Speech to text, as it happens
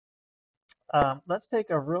Let's take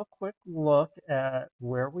a real quick look at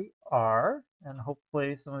where we are, and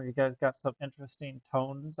hopefully some of you guys got some interesting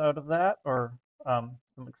tones out of that, or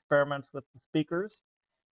some experiments with the speakers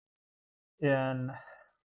in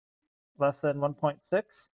lesson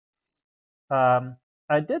 1.6. Um,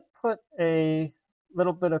 I did put a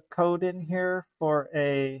little bit of code in here for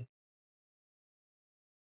a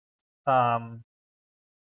um,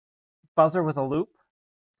 buzzer with a loop.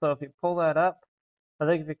 So if you pull that up, I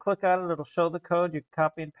think if you click on it, it'll show the code. You can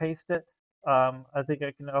copy and paste it. I think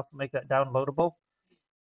I can also make that downloadable.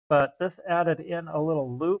 But this added in a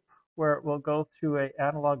little loop where it will go through a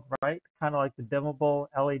analog write, kind of like the dimmable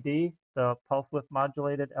LED, the pulse width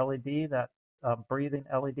modulated LED, that breathing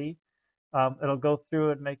LED. It'll go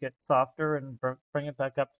through and make it softer and bring it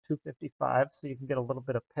back up to 255 so you can get a little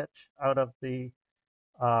bit of pitch out of the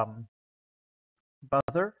um,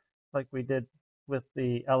 buzzer like we did with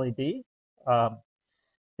the LED. Um,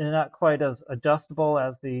 and not quite as adjustable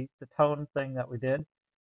as the tone thing that we did.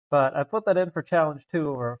 But I put that in for challenge 2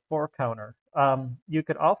 or a 4 counter. You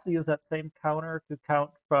could also use that same counter to count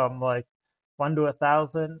from like 1 to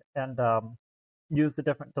 1,000 and use the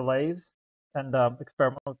different delays and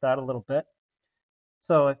experiment with that a little bit.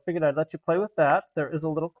 So I figured I'd let you play with that. There is a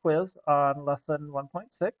little quiz on lesson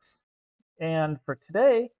 1.6. And for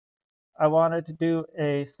today, I wanted to do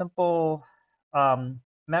a simple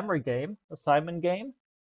memory game, a Simon game.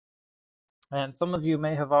 And some of you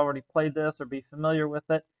may have already played this or be familiar with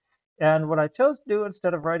it. And what I chose to do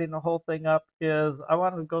instead of writing the whole thing up is I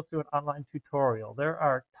wanted to go through an online tutorial. There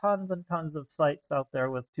are tons and tons of sites out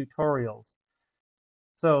there with tutorials.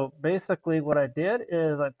 So basically what I did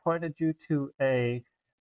is I pointed you to a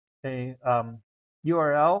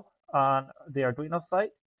URL on the Arduino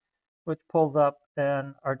site, which pulls up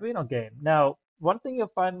an Arduino game. Now, one thing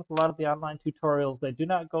you'll find with a lot of the online tutorials, they do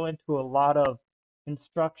not go into a lot of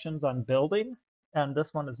instructions on building, and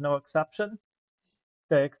this one is no exception.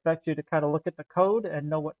 They expect you to kind of look at the code and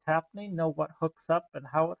know what's happening, know what hooks up and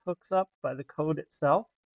how it hooks up by the code itself.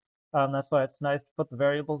 That's why it's nice to put the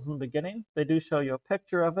variables in the beginning. They do show you a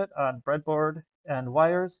picture of it on breadboard and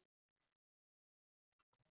wires.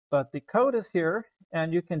 But the code is here,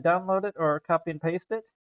 and you can download it or copy and paste it.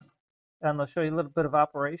 And they'll show you a little bit of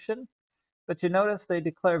operation. But you notice they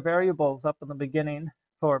declare variables up in the beginning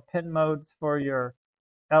for pin modes for your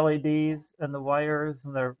LEDs and the wires,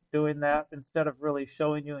 and they're doing that instead of really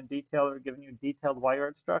showing you in detail or giving you detailed wire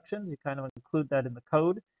instructions. You kind of include that in the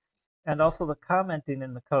code, and also the commenting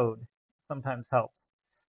in the code sometimes helps.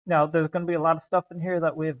 Now, there's going to be a lot of stuff in here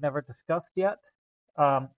that we have never discussed yet.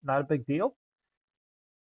 Not a big deal.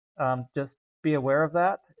 Just be aware of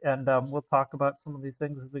that, and we'll talk about some of these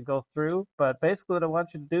things as we go through. But basically what I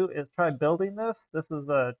want you to do is try building this. This is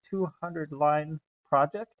a 200-line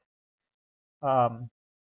project.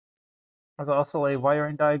 There's also a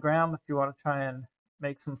wiring diagram if you want to try and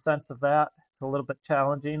make some sense of that. It's a little bit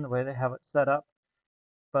challenging the way they have it set up,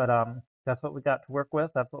 but that's what we got to work with.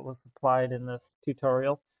 That's what was supplied in this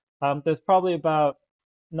tutorial. There's probably about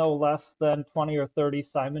no less than 20 or 30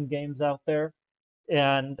 Simon games out there,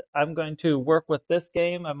 and I'm going to work with this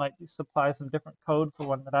game. I might supply some different code for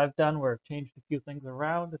one that I've done where I've changed a few things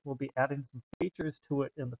around, and we'll be adding some features to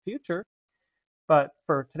it in the future. But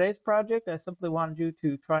for today's project, I simply wanted you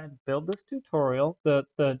to try and build this tutorial. The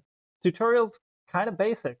tutorial's kind of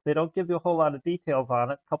basic. They don't give you a whole lot of details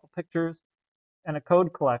on it, a couple pictures and a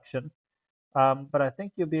code collection. But I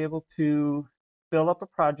think you'll be able to build up a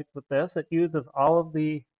project with this. It uses all of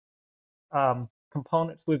the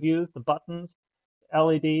components we've used, the buttons,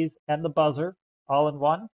 LEDs, and the buzzer all in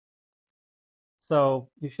one. So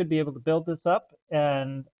you should be able to build this up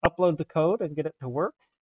and upload the code and get it to work.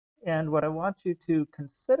 And what I want you to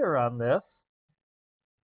consider on this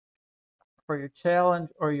for your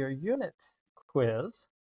challenge or your unit quiz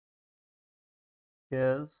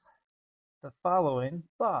is the following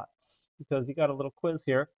thoughts, because you got a little quiz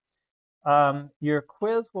here. Your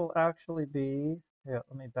quiz will actually be, here,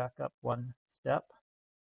 let me back up one step.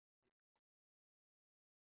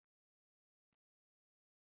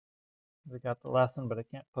 We got the lesson, but I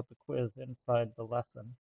can't put the quiz inside the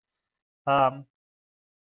lesson.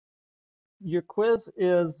 Your quiz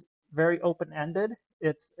is very open-ended.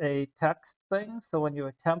 It's a text thing, so when you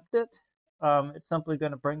attempt it, it's simply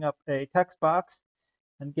going to bring up a text box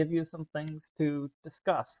and give you some things to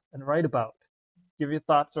discuss and write about. Give your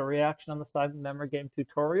thoughts or reaction on the Simon Memory Game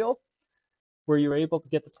tutorial. Were you able to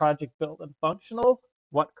get the project built and functional?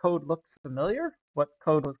 What code looked familiar? What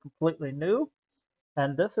code was completely new?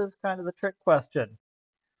 And this is kind of the trick question.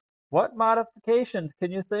 What modifications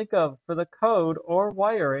can you think of for the code or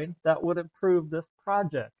wiring that would improve this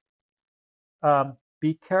project?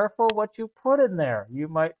 be careful what you put in there. You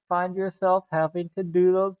might find yourself having to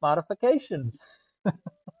do those modifications.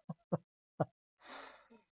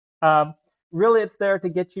 Um, really, it's there to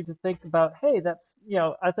get you to think about, hey, that's,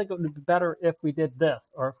 I think it would be better if we did this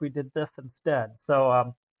or if we did this instead.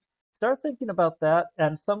 So start thinking about that.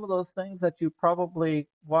 And some of those things that you probably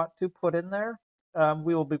want to put in there,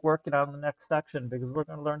 we will be working on in the next section because we're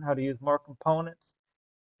going to learn how to use more components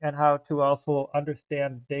and how to also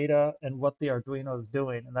understand data and what the Arduino is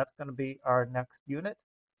doing. And that's going to be our next unit.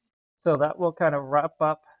 So that will kind of wrap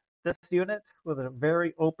up this unit with a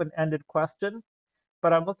very open-ended question.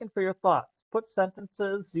 But I'm looking for your thoughts. Put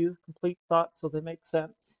sentences, use complete thoughts so they make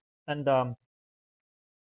sense, and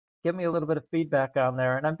give me a little bit of feedback on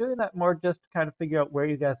there. And I'm doing that more just to kind of figure out where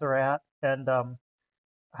you guys are at and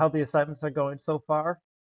how the assignments are going so far.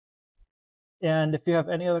 And if you have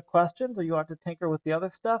any other questions or you want to tinker with the other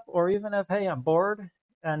stuff, or even if, hey, I'm bored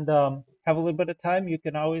and have a little bit of time, you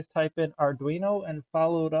can always type in Arduino and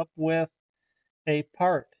follow it up with a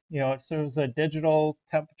part. It serves a digital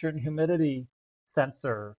temperature and humidity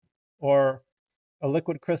sensor or a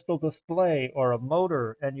liquid crystal display or a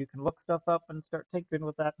motor, and you can look stuff up and start tinkering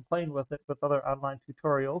with that and playing with it with other online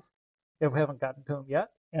tutorials if we haven't gotten to them yet.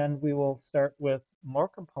 And we will start with more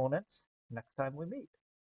components next time we meet.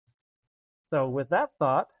 So with that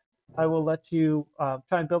thought, I will let you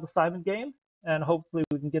try and build a Simon game, and hopefully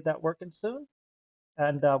we can get that working soon.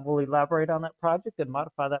 And we'll elaborate on that project and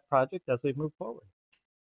modify that project as we move forward.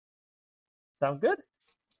 Sound good?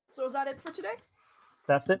 So is that it for today?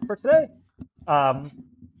 That's it for today.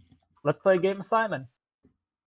 Let's play a game of Simon.